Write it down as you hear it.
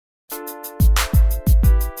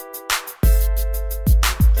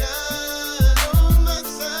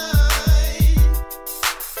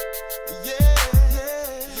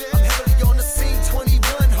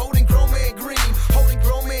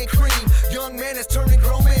Turning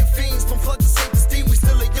grown men fiends from flood to self-esteem. We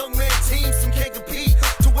still a young man team. Some can't compete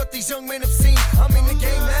to what these young men have seen. I'm in the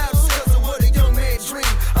game now just cause of what a young man dream.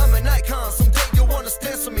 I'm an icon, someday you'll wanna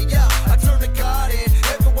stencil me out. I turned to God and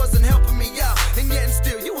heaven wasn't helping me out, and yet and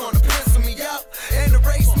still you wanna pencil me out and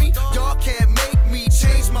erase me. Y'all can't make me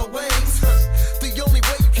change my ways. The only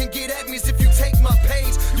way you can get at me is if you take my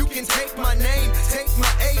page. You can take my name, take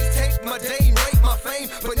my age, take my name, rate my fame,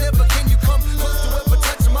 but never can you come close to ever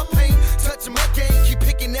touching my pain, touching my game. Keep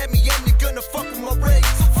picking at me and you're gonna fuck with my rage.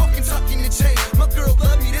 Fucking tucking the chain. My girl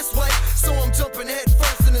love me this way, so I'm jumping head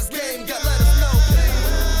first in this game. Gotta let us know.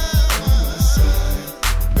 On my side,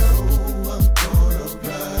 know I'm gonna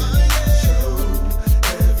ride. Show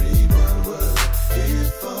everyone what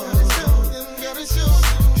it's for. Gotta show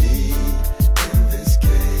deep in this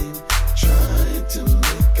game, trying to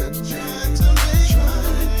make a name,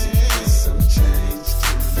 trying to get some change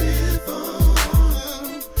to live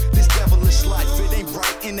on. This devilish life, it ain't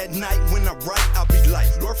right. And at night when I write, I'll be like,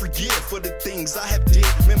 Lord forgive for the things I have did.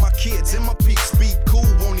 Man, my kids and my peeps be cool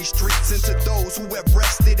on these streets. And to those who have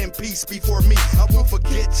rested in peace before me, I won't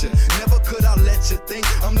forget you. Never could I let you think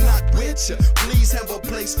I'm not with you. Please have a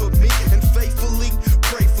place for me and faithfully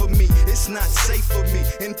pray for me. It's not safe for me.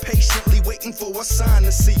 Impatiently waiting for a sign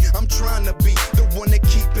to see. I'm trying to be the one to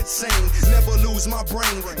keep it sane. Never lose my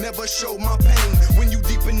brain, never show my pain. When you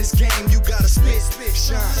deep in this game, you gotta spit,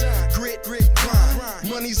 shine, grit, grind.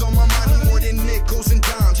 Money's on my mind more than nickels and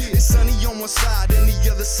dimes. It's sunny on one side and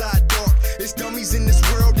the other side dark. It's dummies in this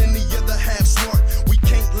world and the other half smart. We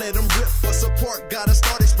can't let them rip us apart. Gotta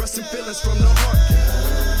start expressing feelings from the heart.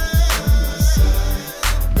 On my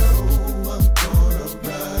side, know I'm gonna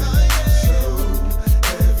ride. Show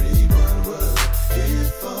everyone what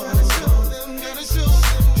it's for. Gotta show them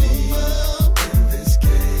deep in this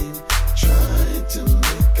game, trying to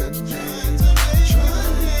make a name,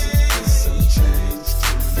 trying to get some change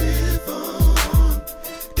to live on.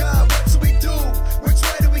 God, what should we do? Which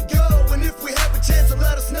way do we go? And if we have a chance to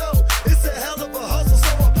let us know. It's a hell of a hustle, so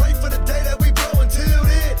I pray for the day that we blow. Until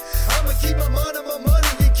then, I'ma keep my mind on my money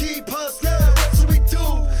and keep hustling. What should we do?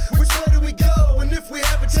 Which way do we go? And if we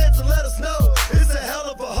have a chance to let us know. It's a hell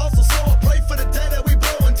of a hustle, so I pray for the day that we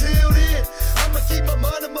blow. Until then, I'ma keep my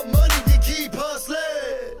mind on my money and keep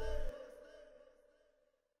hustling.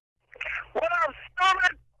 What up,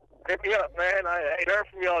 Stomach? Hit me up, man. I ain't heard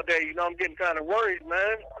from you all day. You know, I'm getting kind of worried,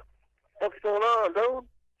 man. What's going on, dude?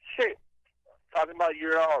 Shit. Talking about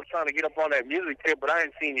you're all trying to get up on that music tip, but I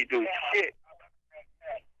ain't seen you do shit.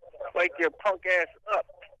 Wake your punk ass up.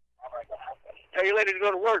 Tell your lady to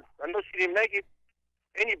go to work. I know she didn't make it.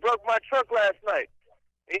 And you broke my truck last night.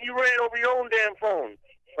 And you ran over your own damn phone.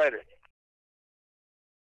 Later.